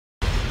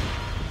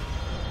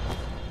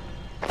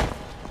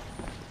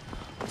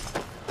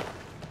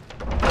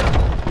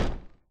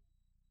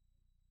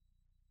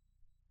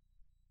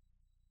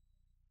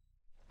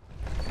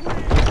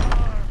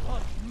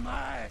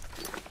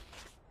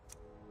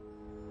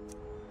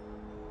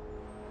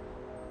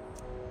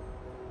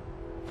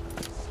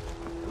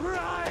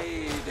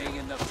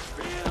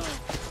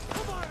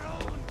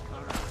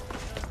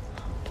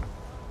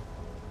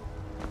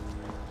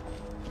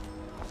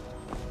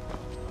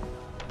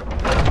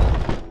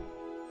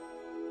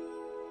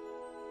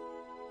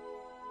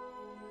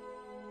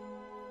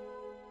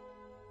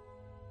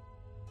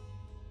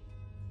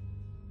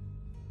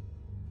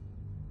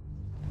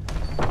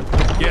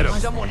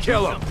Someone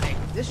Kill him!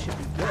 This should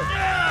be good.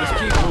 Just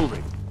keep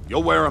moving.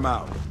 You'll wear him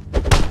out.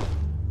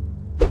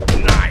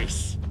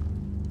 Nice!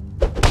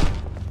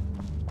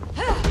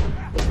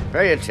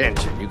 Pay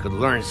attention, you could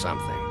learn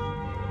something.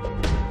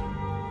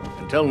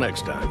 Until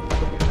next time.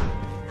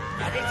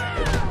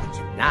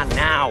 Not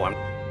now, I'm...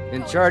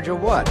 In charge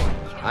of what?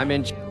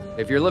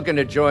 If you're looking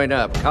to join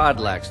up,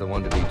 Codlack's the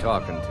one to be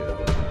talking to.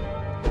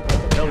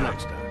 Until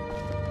next time.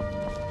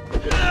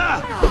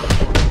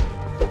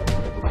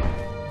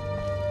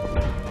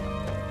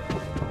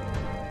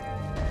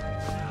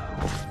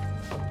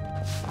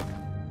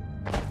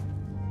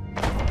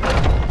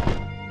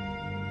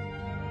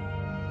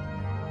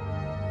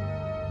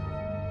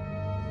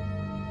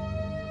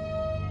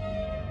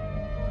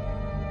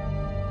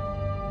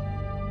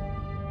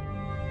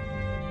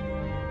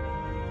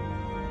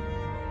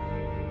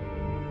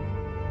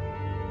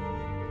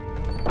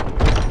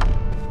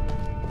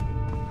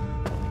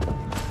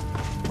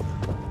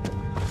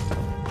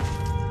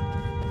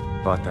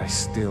 But I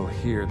still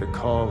hear the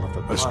call of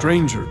the... A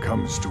stranger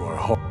comes to our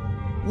hall.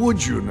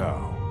 Would you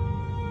now?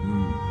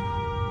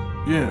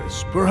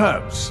 Yes,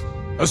 perhaps.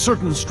 A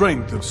certain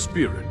strength of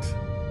spirit.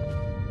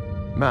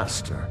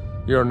 Master,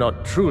 you're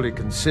not truly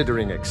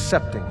considering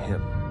accepting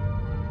him.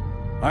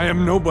 I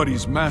am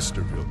nobody's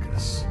master,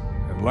 Vilkas.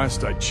 And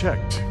last I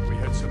checked, we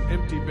had some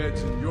empty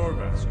beds in your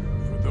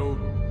Vasker for those...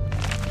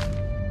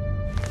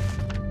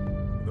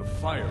 the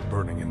fire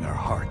burning in their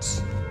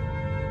hearts.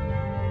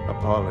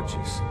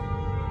 Apologies.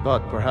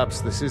 But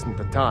perhaps this isn't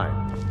the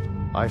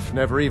time. I've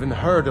never even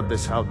heard of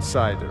this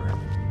outsider.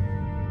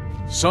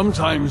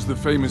 Sometimes the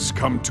famous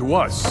come to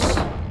us.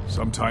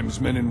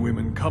 Sometimes men and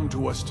women come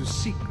to us to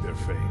seek their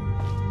fame.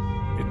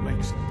 It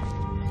makes them.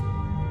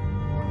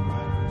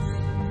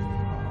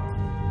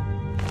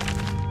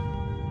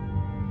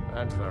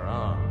 And there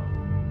are.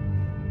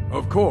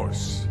 Of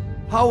course.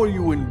 How are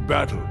you in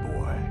battle,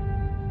 boy?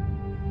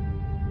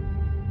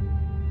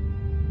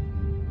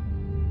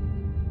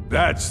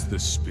 That's the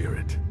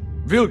spirit.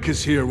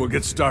 Vilkas here will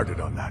get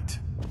started on that.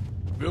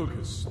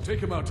 Vilkas, take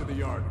him out to the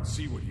yard and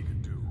see what he can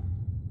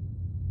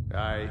do.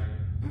 Aye.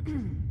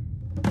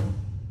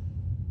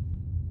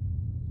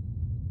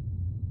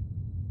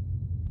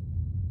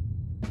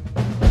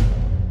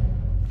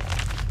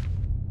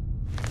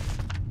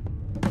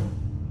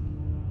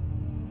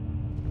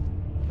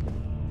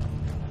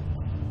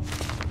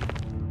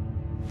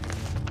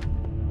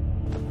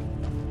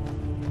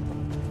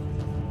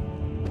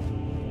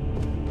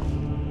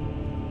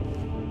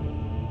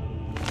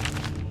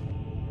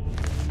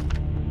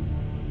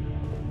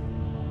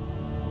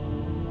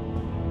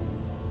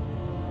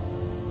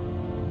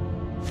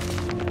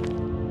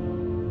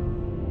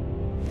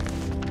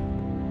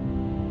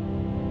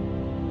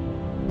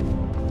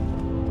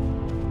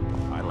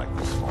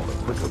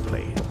 Quicker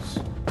blades.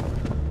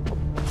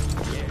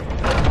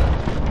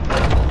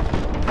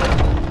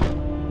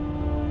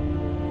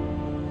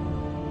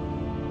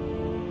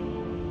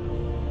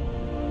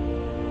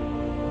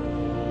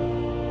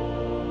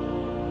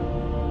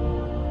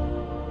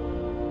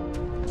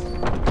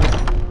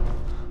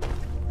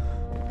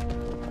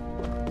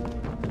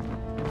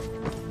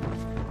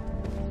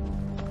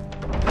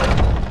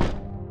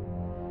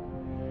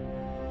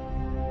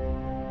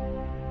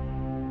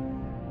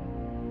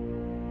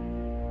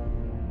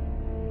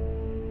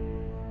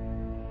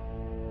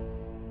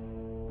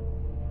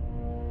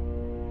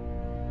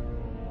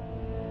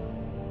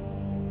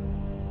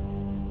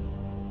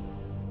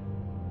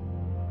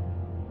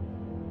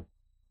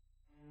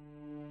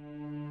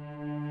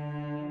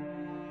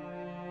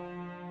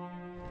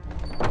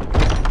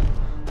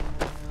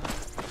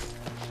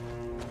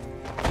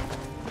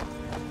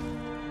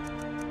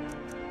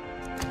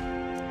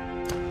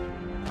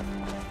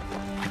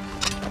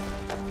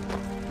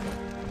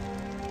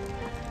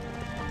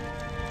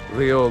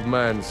 The old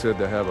man said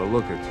to have a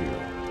look at you.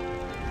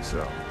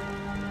 So,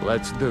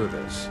 let's do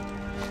this.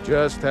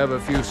 Just have a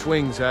few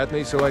swings at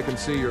me so I can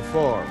see your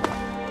form.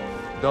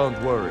 Don't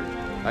worry,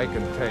 I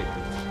can take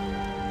it.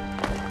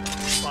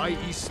 By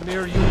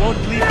Ismir, you won't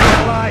leave me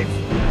alive!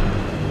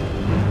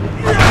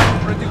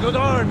 Pretty good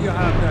arm you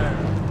have there.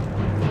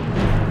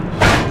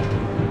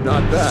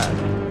 Not bad.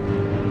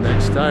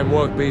 Next time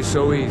won't be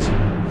so easy.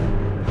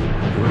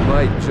 We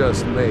might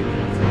just make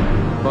it.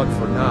 But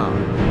for now,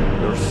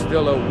 you're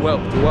still a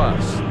whelp to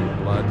us,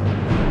 blood.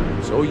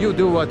 So you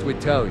do what we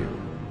tell you.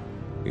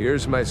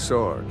 Here's my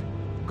sword.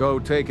 Go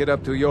take it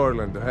up to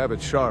Yorland to have it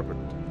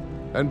sharpened.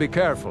 And be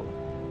careful.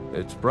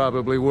 It's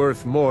probably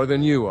worth more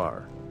than you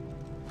are.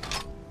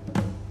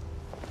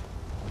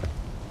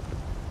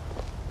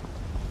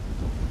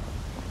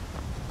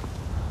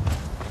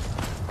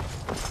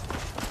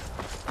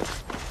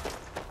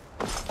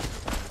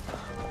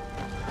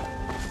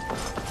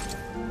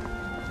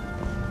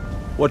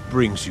 What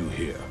brings you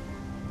here?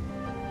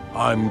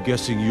 I'm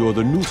guessing you're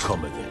the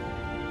newcomer then.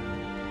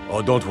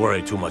 Oh, don't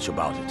worry too much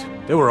about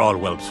it. They were all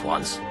whelps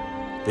once.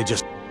 They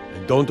just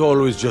don't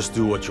always just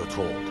do what you're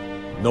told.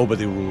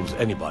 Nobody rules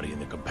anybody in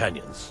the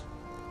companions.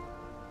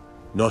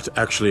 Not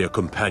actually a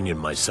companion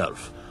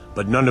myself,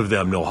 but none of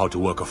them know how to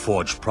work a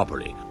forge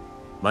properly.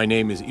 My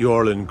name is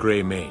Eorlin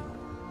Greymane.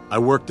 I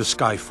work the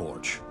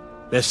Skyforge.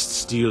 Best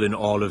steel in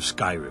all of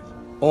Skyrim.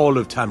 All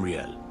of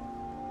Tamriel.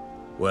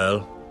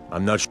 Well,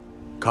 I'm not sure.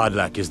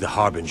 Kodlak is the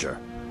Harbinger,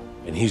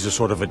 and he's a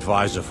sort of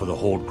advisor for the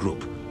whole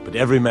group. But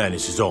every man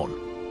is his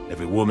own.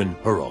 Every woman,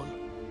 her own.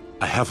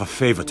 I have a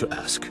favor to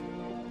ask.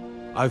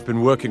 I've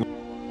been working...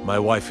 My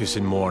wife is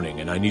in mourning,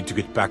 and I need to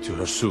get back to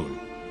her soon.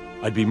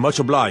 I'd be much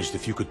obliged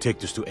if you could take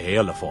this to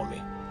Aela for me.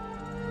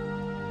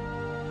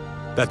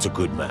 That's a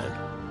good man.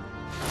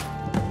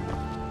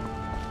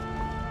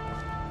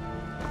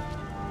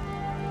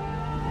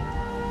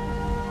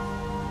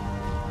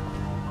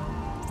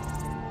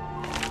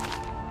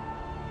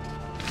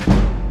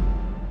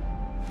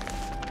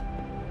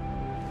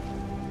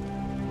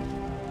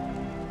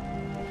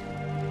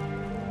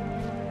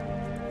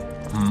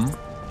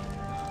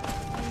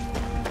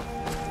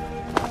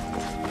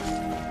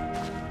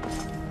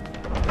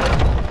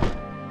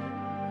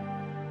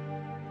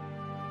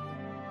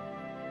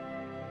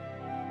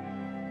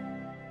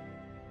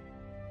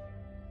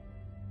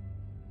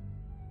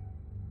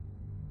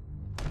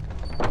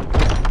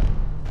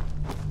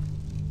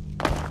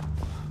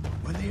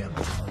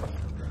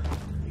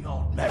 The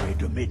Alt-Mary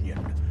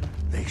Dominion.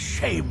 They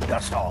shamed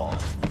us all.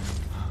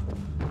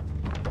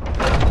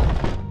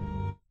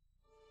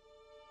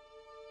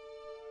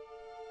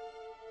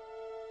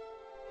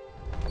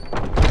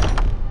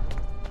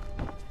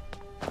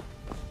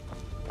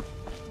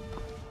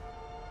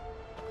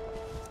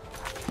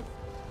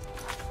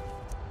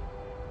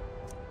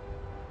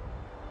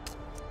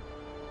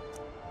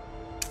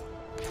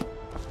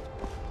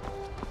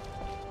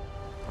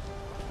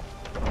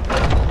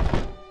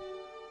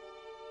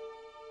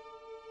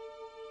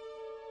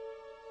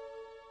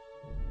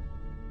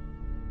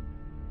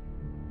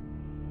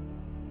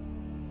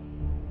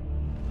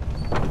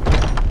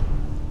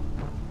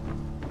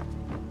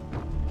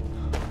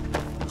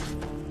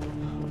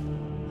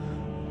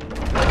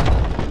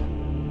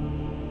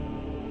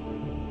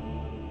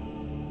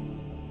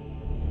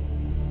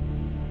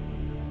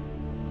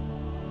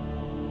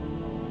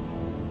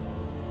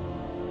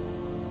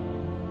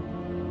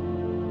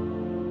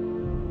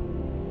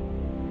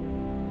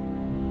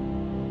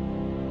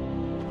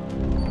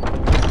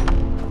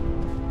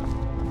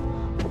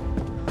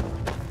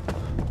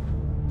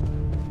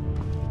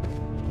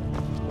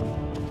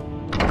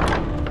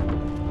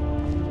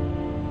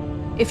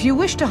 If you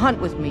wish to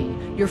hunt with me,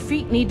 your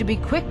feet need to be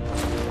quick.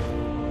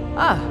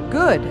 Ah,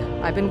 good.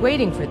 I've been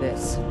waiting for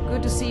this.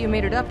 Good to see you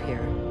made it up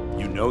here.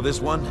 You know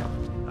this one?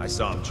 I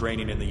saw him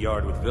training in the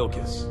yard with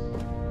Vilkas.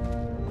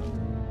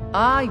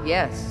 Ah,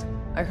 yes.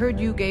 I heard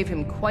you gave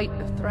him quite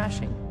a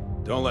thrashing.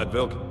 Don't let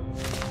Vilkas...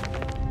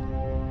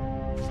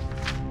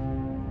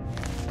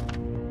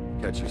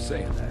 Catch you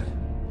saying that.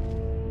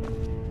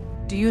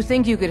 Do you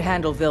think you could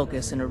handle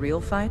Vilkas in a real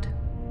fight?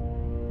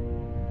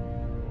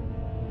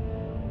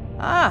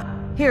 Ah,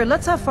 here,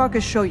 let's have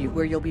Farkas show you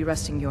where you'll be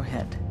resting your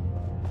head.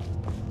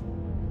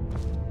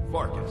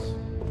 Farkas.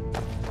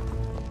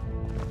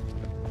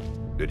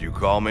 Did you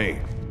call me?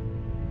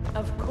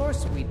 Of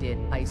course we did,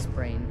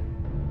 Icebrain.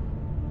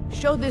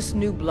 Show this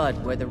new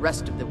blood where the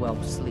rest of the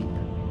whelps sleep.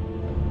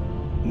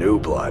 New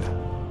blood?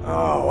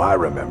 Oh, I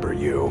remember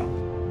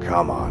you.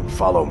 Come on,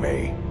 follow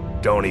me.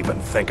 Don't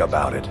even think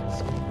about it.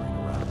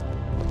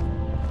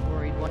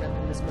 Worried one of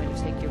them is going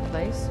to take your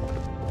place?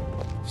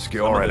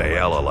 Skjor and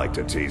Aela like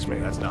to tease me,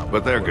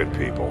 but they're good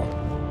people.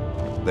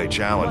 They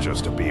challenge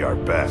us to be our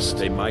best.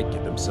 They might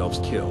get themselves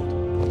killed.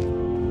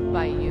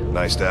 By you?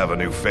 Nice to have a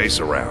new face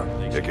around.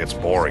 It gets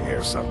boring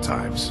here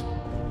sometimes.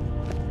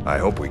 I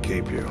hope we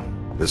keep you.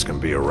 This can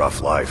be a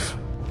rough life.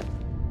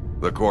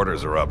 The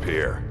quarters are up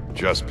here.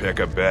 Just pick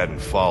a bed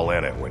and fall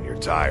in it when you're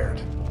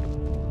tired.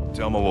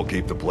 Telma will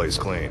keep the place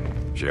clean.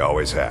 She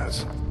always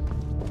has.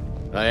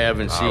 I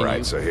haven't seen you.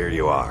 Alright, so here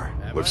you are.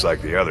 Looks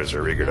like the others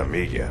are eager to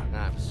meet you.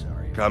 I'm sorry.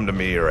 Come to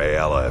me or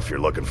Aela if you're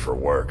looking for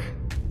work.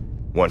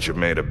 Once you've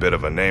made a bit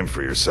of a name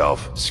for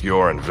yourself,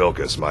 Skjor and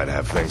Vilkas might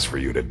have things for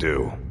you to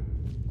do.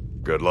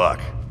 Good luck.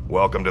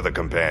 Welcome to the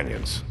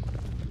Companions.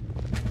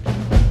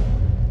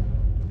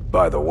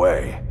 By the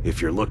way,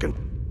 if you're looking,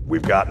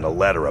 we've gotten a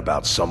letter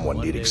about someone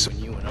needing some...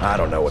 I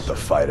don't know what the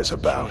fight is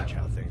about.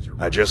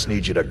 I just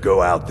need you to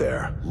go out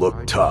there,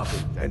 look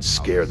tough, and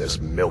scare this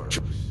milk...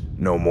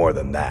 No more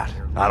than that.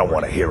 I don't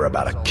want to hear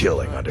about a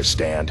killing,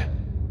 understand?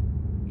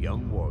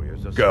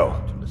 Go.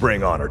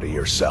 Bring honor to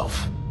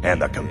yourself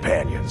and the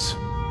Companions.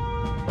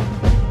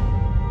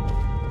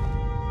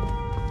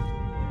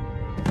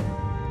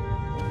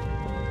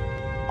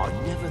 I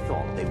never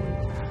thought they would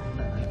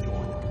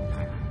join the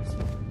Companions.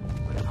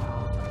 But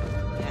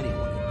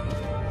anyone who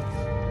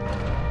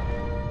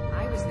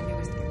I was the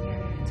newest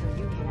companion until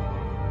you came along.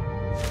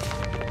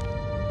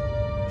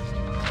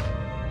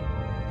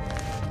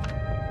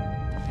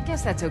 I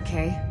guess that's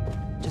okay.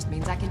 Just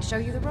means I can show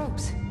you the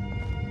ropes.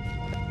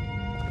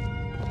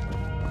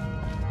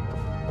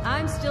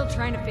 I'm still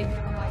trying to figure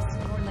out why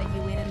Skjor let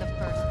you in the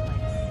first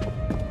place.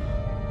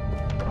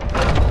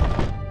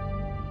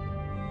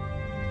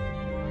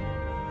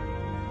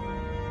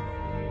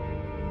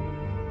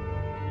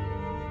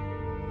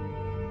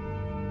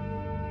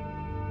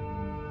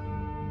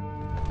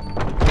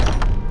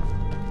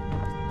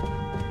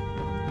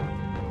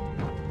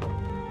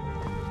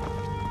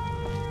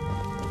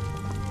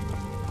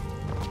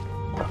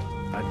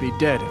 be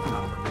dead if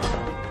not.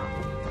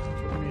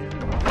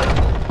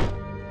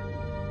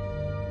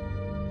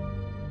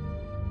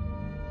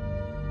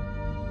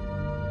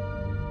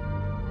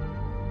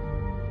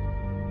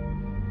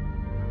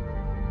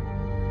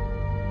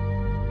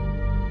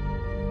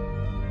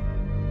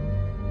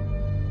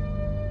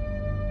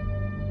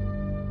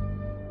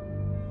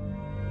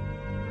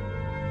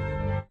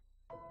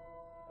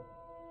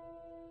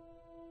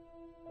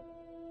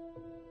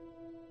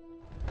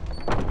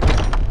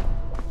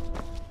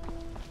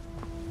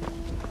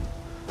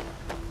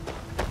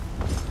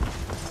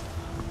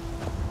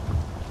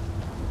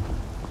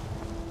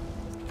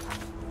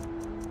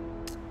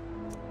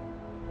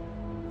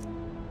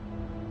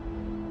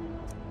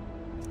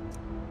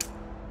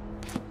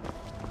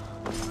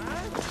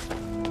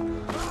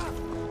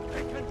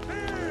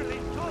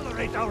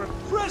 Our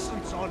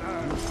presence on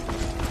Earth!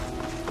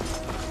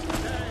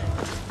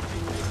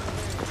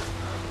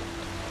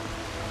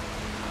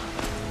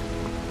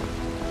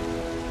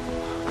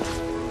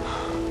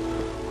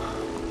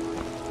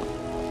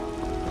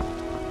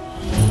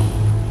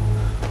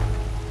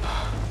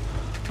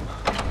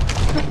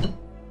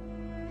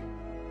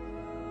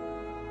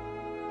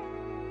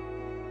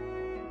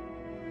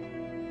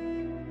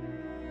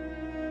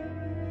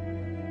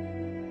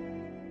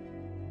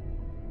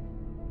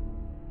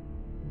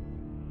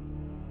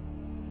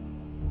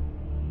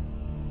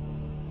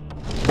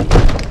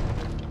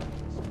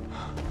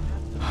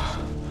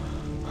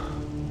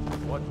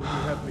 What would you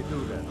have me do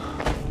then?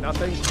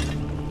 Nothing?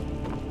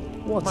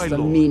 What's the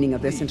meaning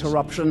of this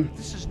interruption?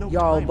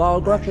 Jarl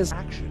Balgruck is...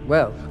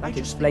 Well, that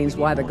explains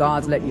why the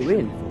guards let you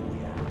in.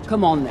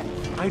 Come on then.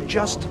 I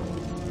just...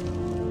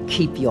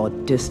 Keep your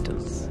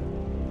distance.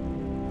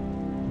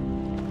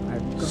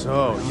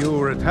 So, you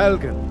were at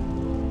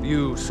Helgen.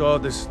 You saw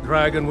this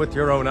dragon with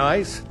your own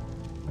eyes?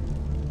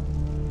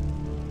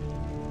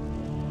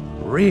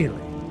 Really?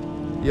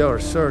 You're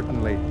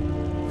certainly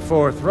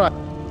forthright.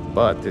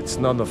 But it's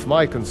none of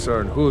my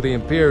concern who the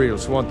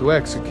Imperials want to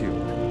execute.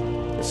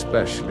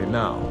 Especially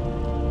now.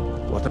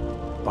 What a...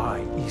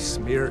 By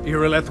Ysmir,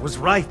 Irileth was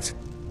right!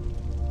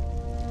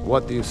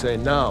 What do you say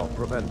now,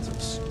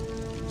 Proventus?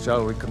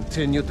 Shall we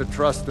continue to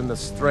trust in the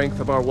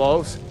strength of our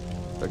walls?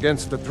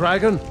 Against the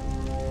dragon?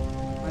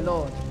 My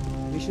lord,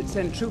 we should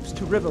send troops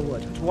to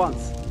Riverwood at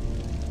once.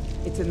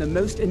 It's in the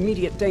most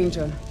immediate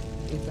danger.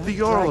 If that The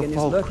Jarl of dragon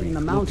is lurking in the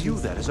Falkreath will mountains... view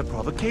that as a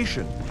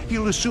provocation.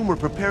 He'll assume we're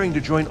preparing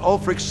to join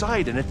Ulfric's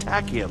side and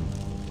attack him.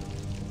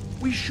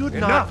 We should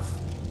not... Enough!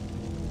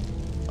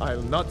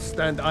 I'll not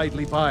stand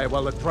idly by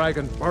while the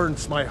dragon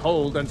burns my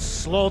hold and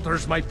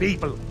slaughters my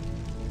people.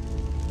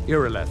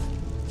 Irileth,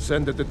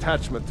 send a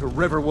detachment to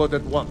Riverwood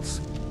at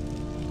once.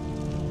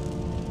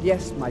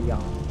 Yes, my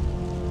Jarl.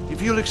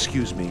 If you'll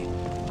excuse me,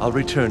 I'll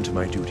return to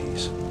my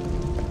duties.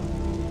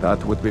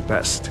 That would be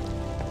best.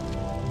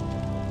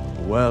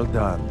 Well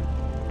done.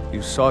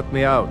 You sought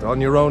me out on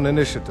your own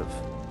initiative.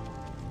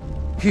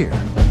 Here,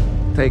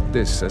 take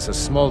this as a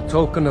small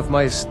token of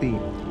my esteem.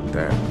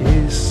 There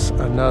is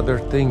another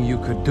thing you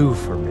could do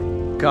for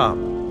me.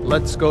 Come,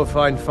 let's go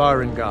find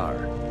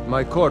Farengar,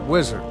 my court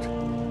wizard.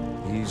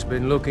 He's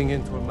been looking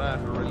into a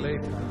matter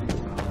related to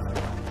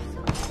the...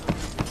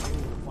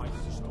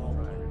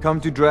 Come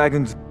to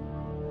Dragons...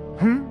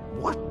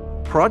 What?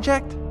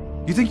 Project?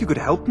 You think you could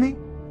help me?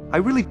 I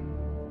really...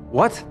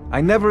 What?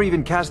 I never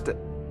even cast a...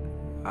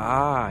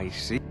 Ah, I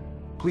see.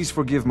 Please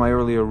forgive my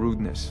earlier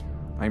rudeness.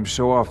 I'm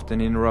so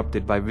often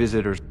interrupted by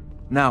visitors.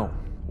 Now,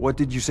 what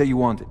did you say you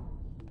wanted?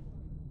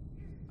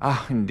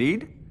 Ah,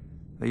 indeed?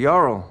 The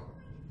Jarl.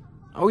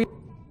 Oh,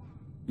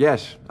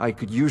 yes, I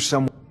could use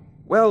some...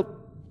 Well,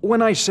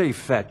 when I say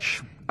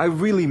fetch, I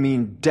really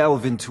mean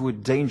delve into a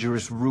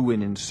dangerous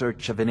ruin in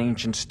search of an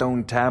ancient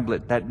stone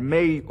tablet that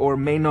may or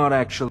may not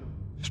actually...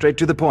 Straight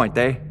to the point,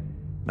 eh?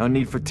 No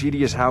need for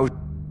tedious house...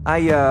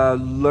 I,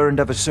 learned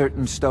of a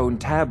certain stone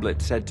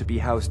tablet said to be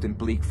housed in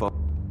Bleak Falls.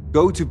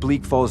 Go to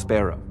Bleak Falls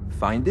Barrow.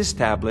 Find this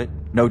tablet,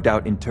 no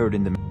doubt interred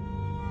in the...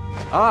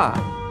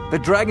 Ah! The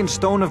Dragon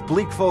Stone of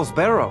Bleak Falls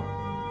Barrow.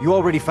 You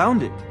already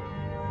found it.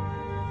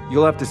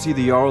 You'll have to see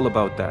the Jarl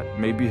about that.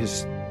 Maybe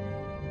his...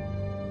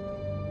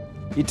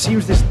 It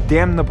seems this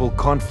damnable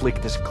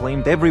conflict has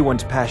claimed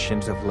everyone's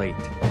passions of late.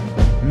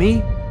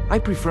 Me? I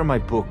prefer my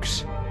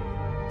books.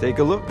 Take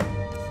a look.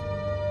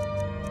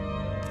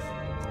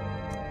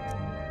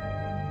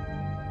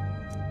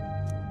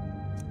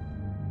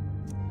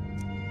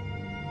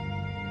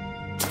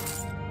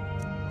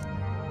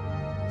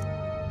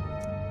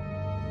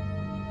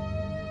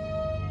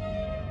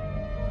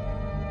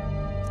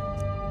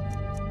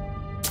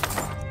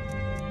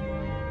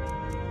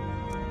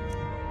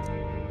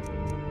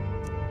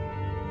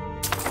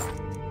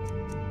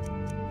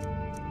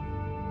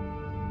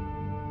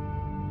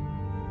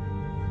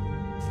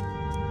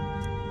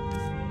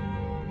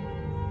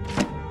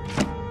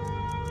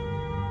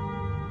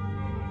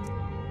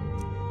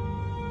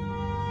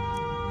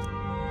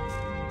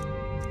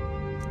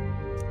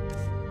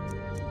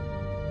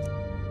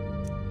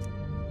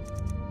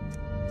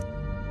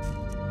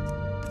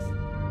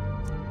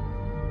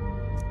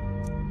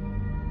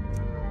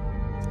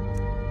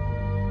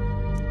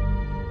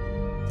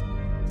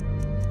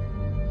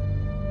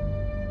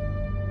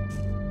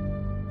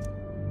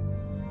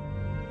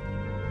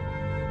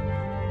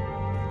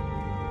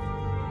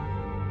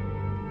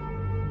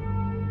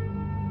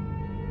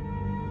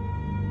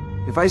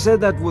 If I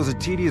said that was a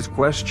tedious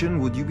question,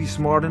 would you be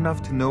smart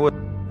enough to know it?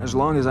 As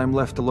long as I'm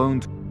left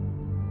alone.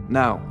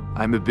 Now,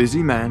 I'm a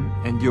busy man,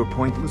 and your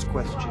pointless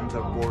questions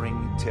are boring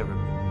me terribly.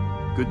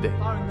 Good day.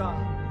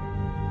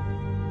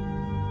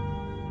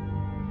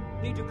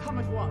 Need to come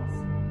at once.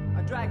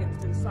 A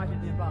dragon's been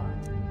sighted nearby.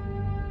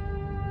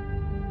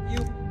 You...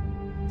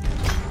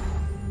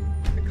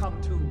 to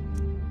come too.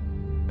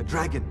 A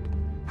dragon?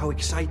 How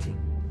exciting.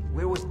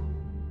 Where was...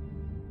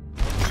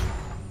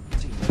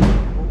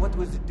 Well, what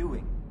was it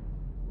doing?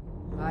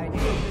 I knew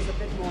it was a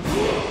bit more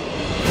serious.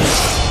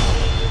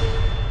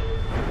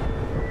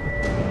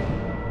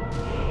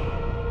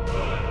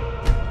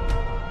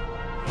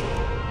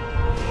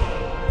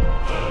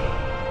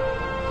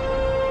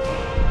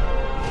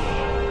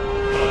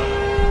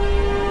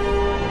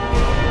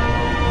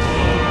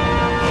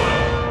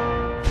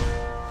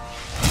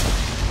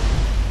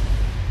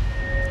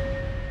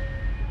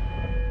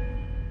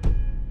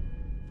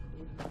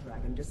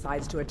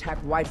 Decides to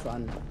attack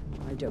Whiterun.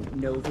 I don't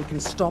know if we can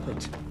stop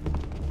it.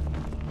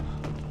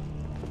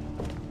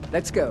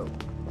 Let's go.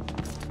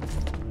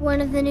 One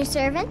of the new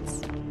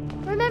servants?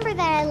 Remember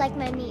that I like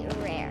my meat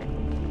rare.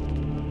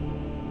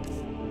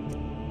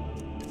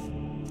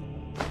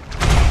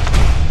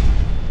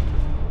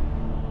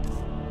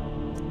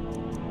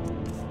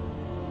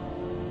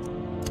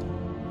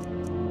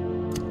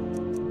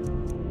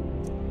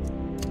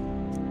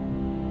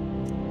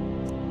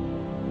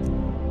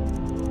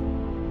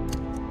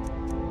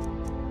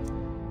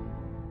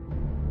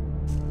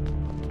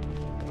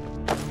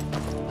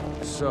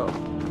 So,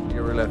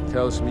 Irileth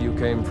tells me you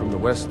came from the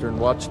Western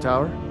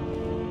Watchtower?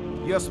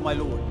 Yes, my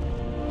lord.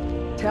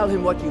 Tell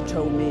him what you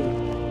told me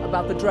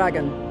about the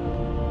dragon.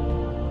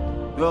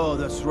 Oh,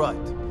 that's right.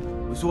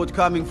 We saw it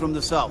coming from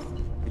the south.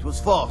 It was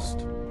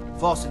fast.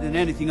 Faster than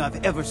anything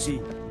I've ever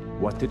seen.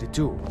 What did it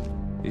do?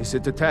 Is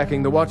it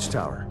attacking the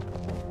Watchtower?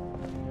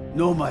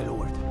 No, my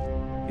lord.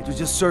 It was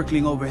just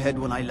circling overhead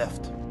when I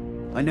left.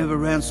 I never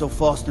ran so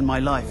fast in my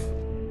life.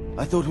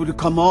 I thought it would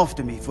come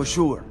after me, for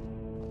sure.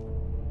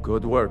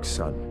 Good work,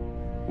 son.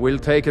 We'll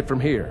take it from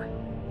here.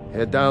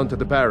 Head down to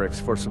the barracks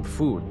for some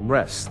food and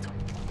rest.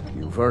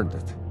 You've earned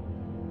it.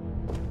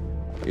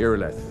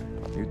 Irileth,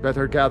 you'd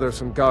better gather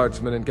some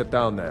guardsmen and get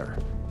down there.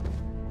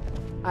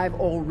 I've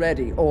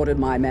already ordered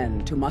my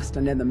men to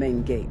muster near the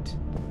main gate.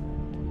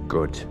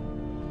 Good.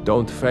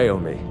 Don't fail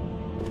me.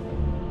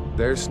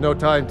 There's no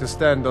time to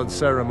stand on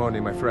ceremony,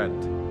 my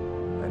friend.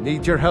 I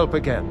need your help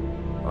again.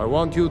 I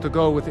want you to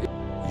go with...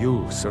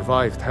 You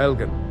survived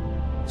Helgen,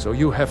 so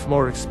you have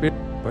more experience.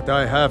 But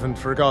I haven't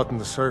forgotten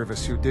the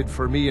service you did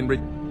for me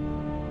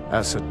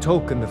as a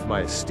token of my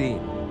esteem.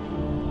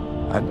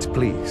 And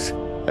please,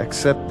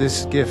 accept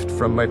this gift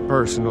from my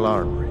personal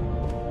armory.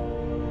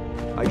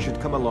 I should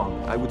come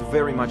along. I would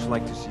very much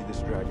like to see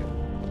this dragon.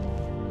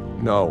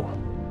 No.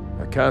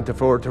 I can't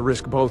afford to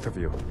risk both of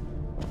you.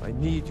 I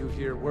need you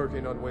here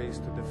working on ways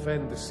to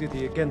defend the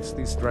city against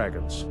these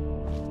dragons.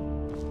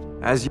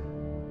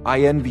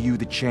 I envy you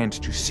the chance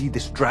to see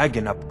this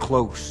dragon up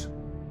close.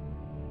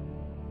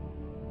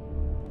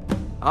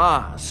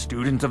 Ah,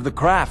 student of the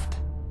craft.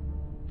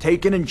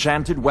 Take an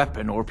enchanted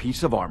weapon or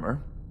piece of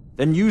armor,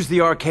 then use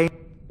the arcane.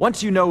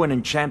 Once you know an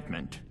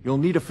enchantment, you'll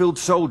need a filled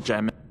soul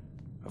gem.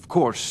 Of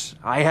course,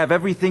 I have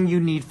everything you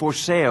need for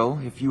sale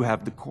if you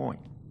have the coin.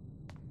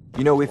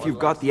 You know, if you've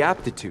got the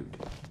aptitude,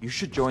 you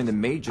should join the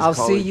Mages College.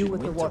 I'll see you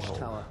at the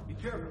Watchtower.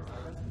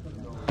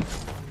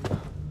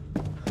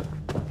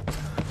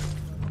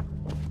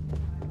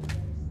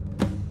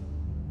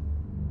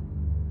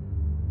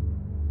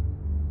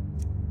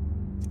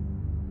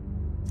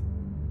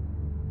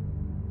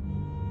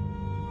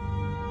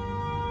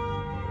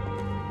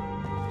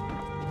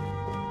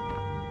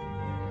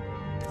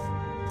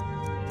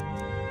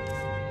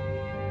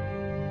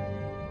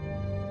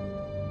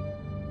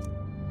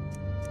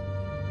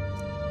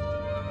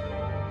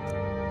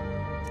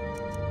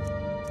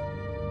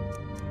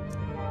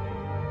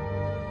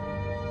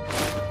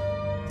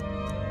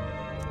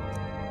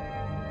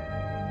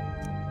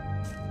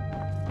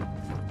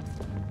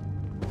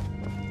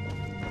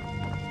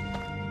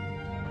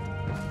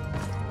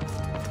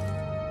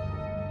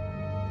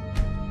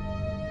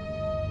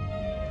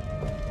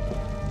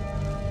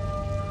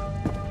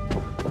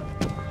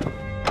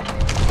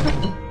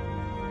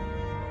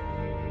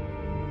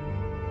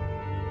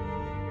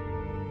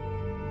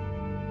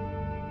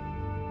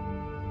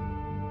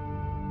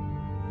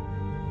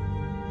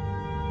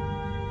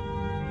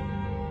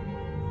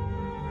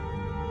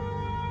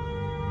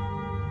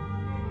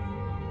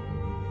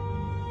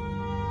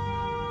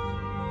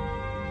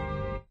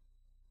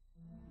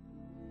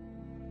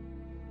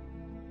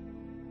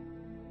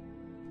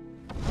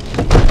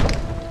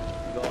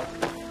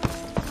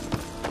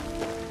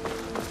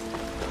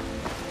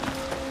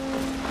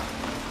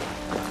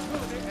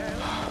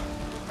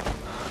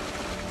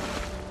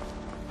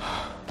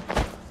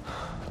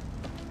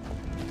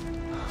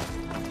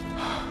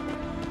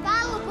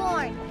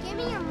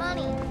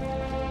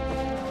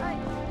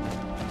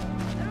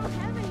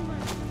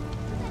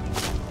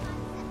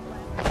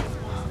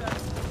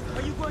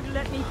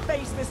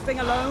 thing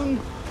alone?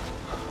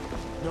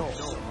 No.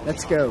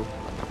 Let's go.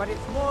 But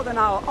it's more than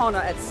our honor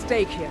at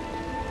stake here.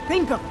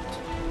 Think of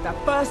it. The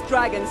first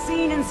dragon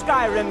seen in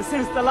Skyrim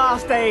since the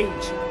last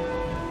age.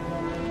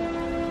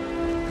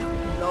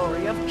 The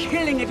glory of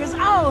killing it is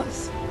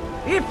ours,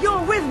 if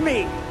you're with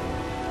me.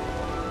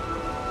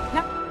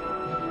 Now,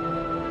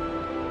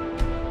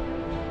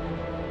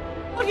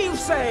 what do you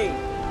say?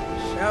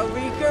 Shall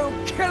we go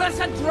kill us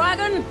a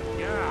dragon?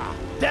 Yeah.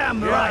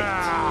 Damn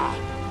right.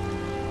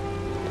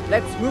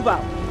 Let's move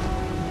out.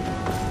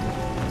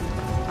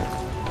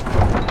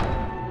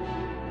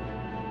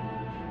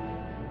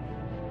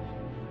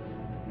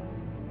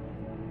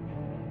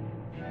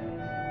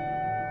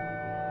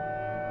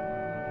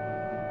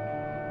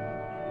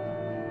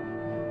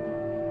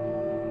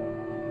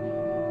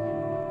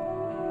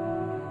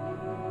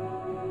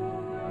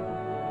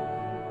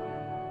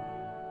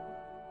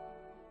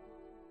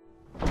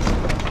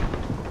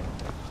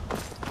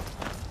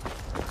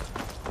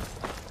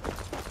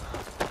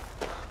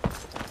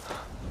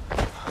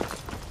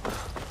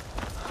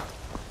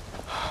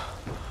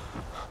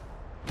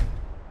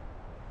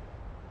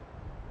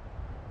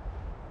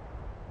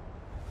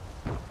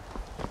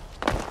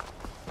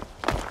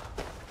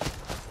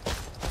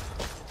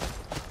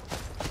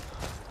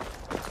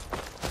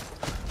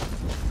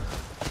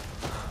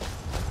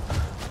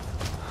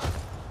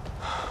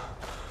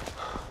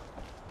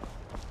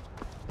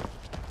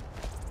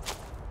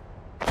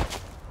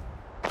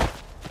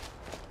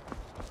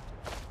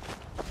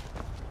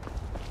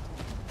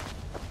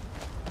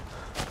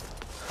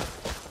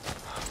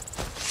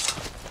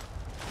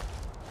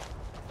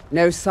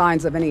 No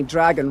signs of any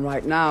dragon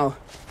right now.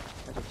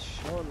 But it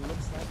sure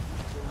looks like...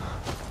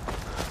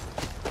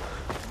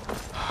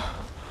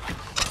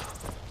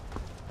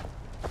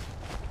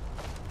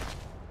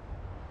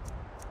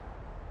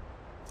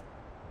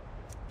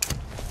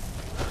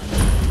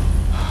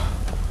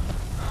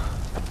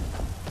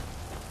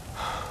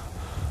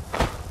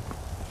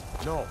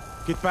 No,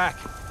 get back.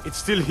 It's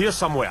still here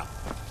somewhere.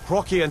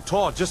 Crocky and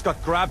Todd just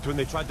got grabbed when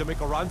they tried to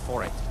make a run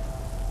for it.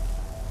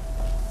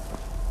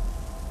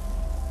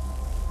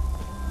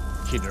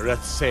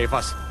 Kinnereth, save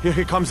us. Here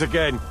he comes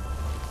again.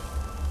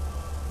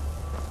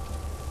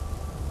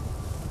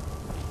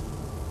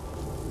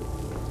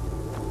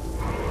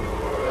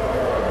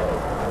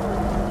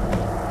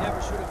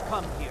 Never should have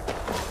come here.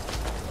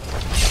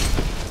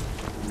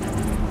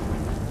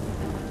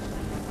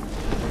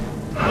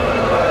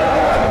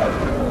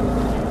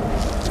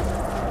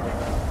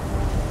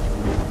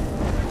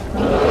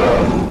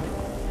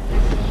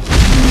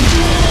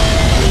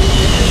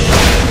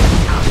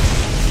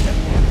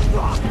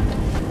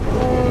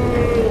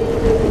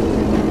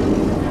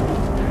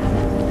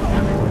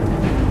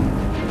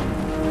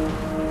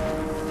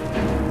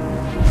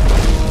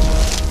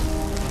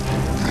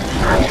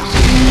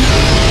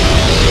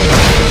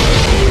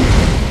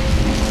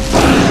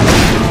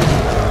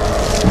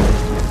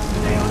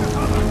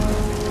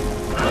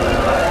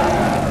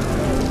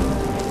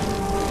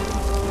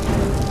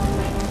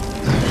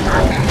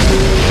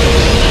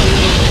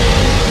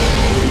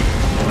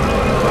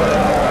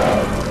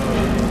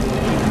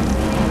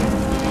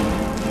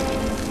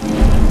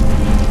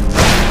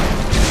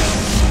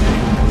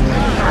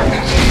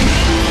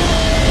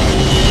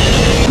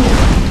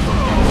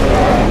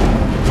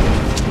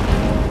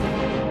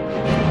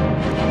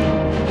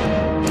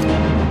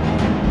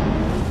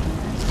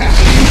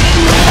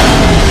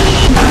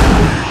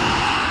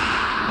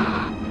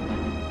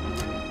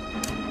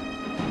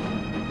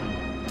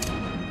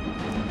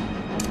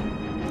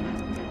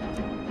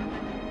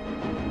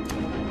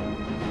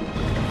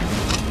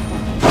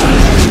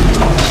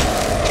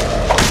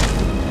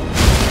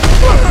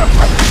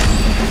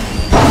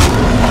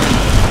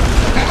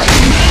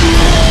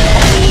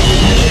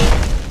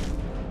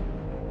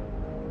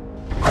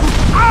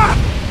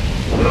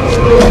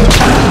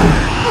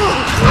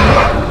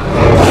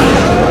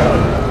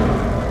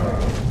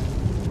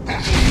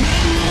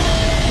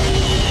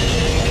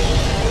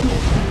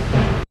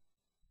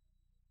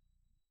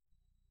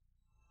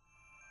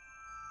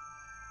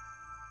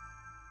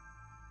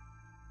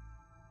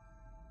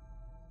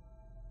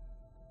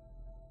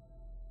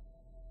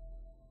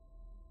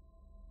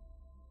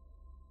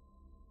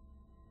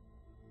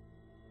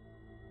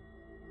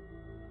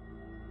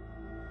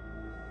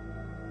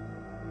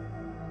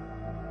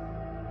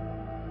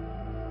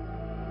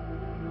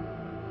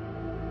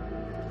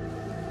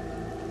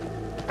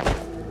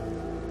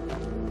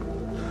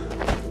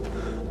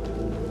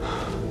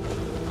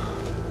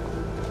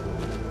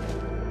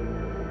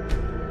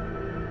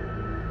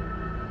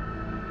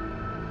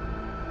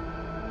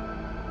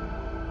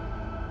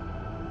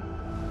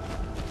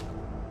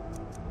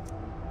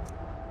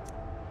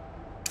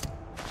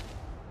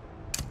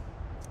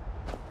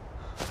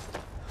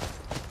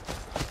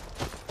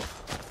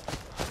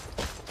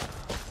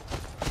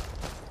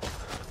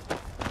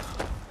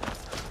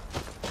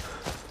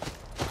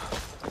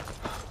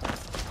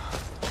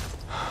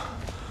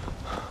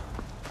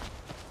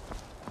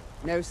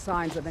 No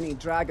signs of any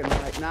dragon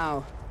right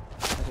now,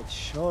 but it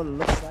sure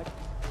looks like... I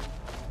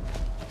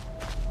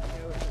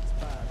know if it's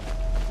bad.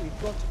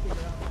 got to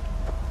figure out.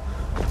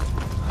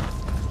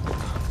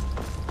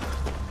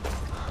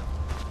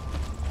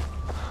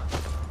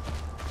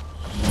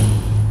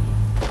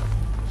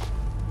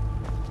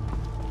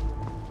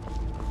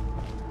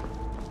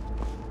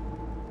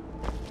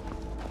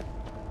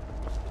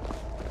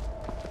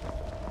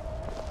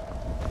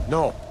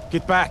 No,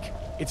 get back.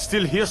 It's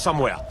still here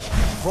somewhere.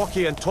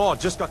 Rocky and Tor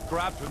just got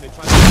grabbed when they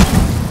tried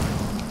to...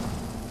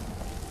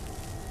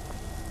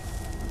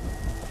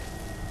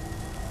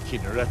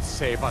 Kinneret,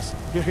 save us.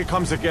 Here he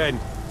comes again.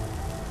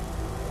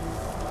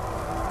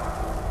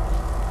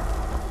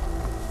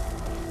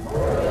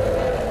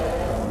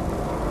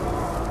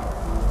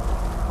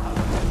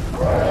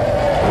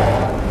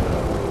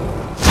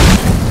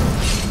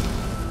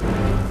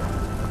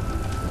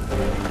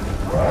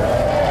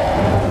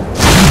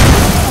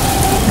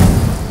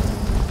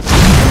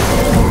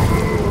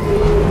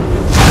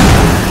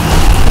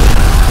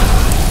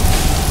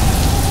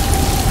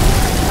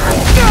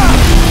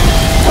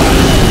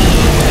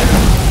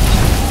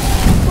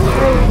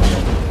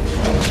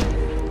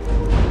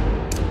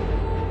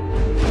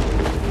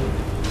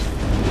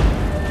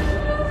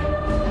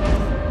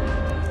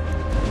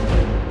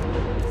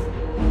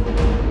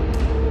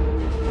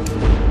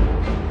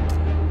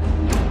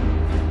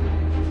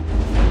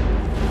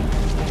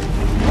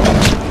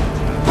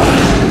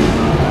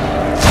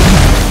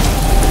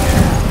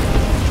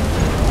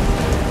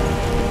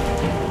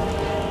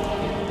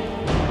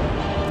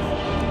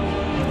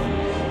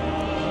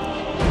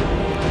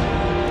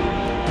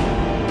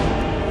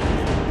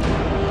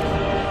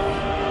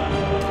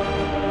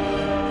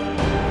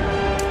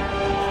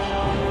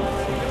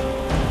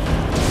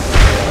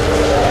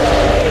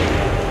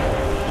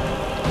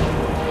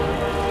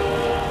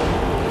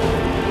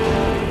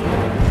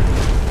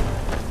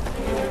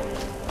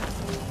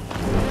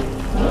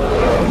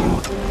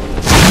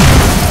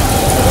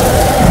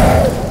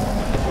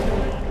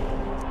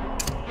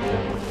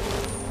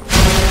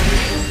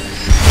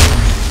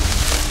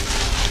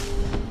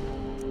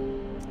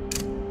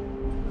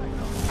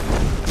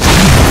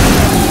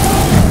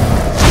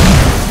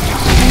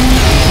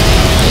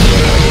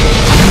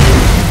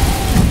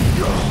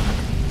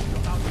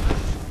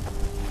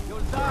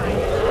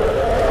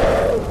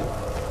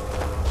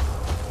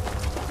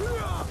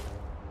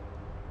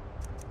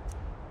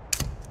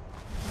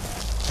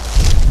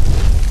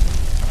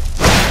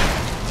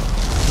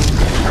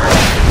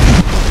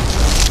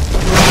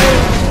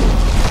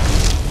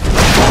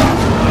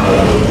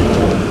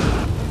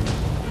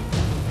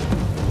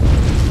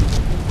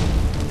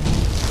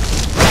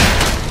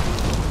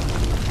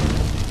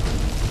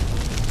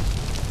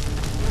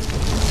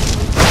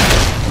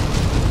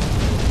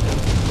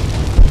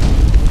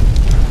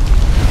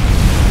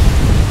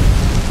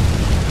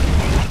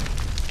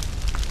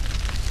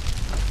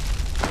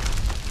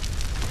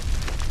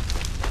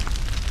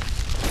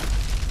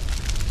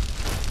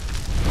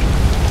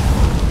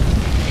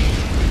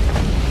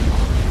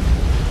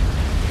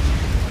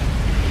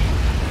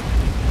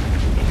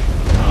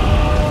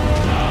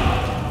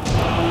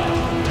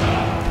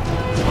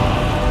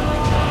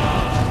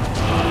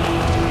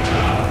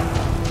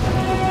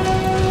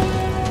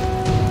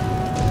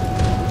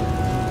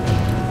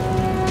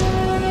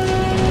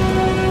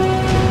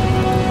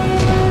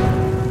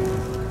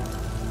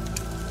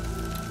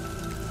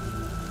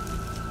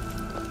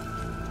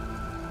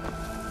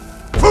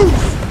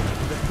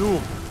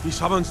 He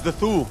summons the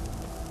Thu.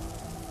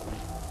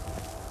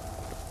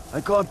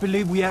 I can't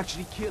believe we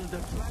actually killed the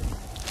dragon.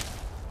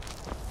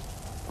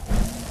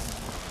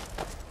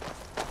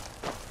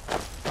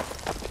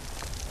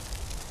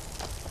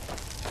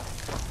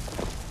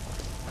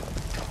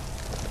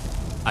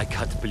 I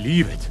can't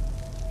believe it.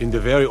 In the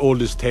very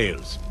oldest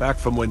tales, back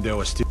from when there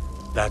was still...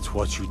 That's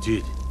what you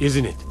did,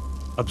 isn't it?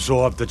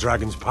 Absorb the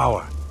dragon's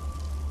power.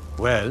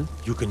 Well,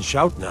 you can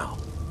shout now.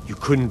 You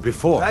couldn't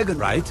before, Dragon?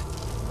 right?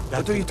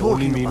 That What are you can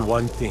only talking mean about?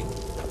 one thing.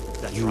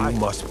 That you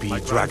must be My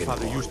Dragon.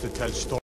 grandfather used to tell stories.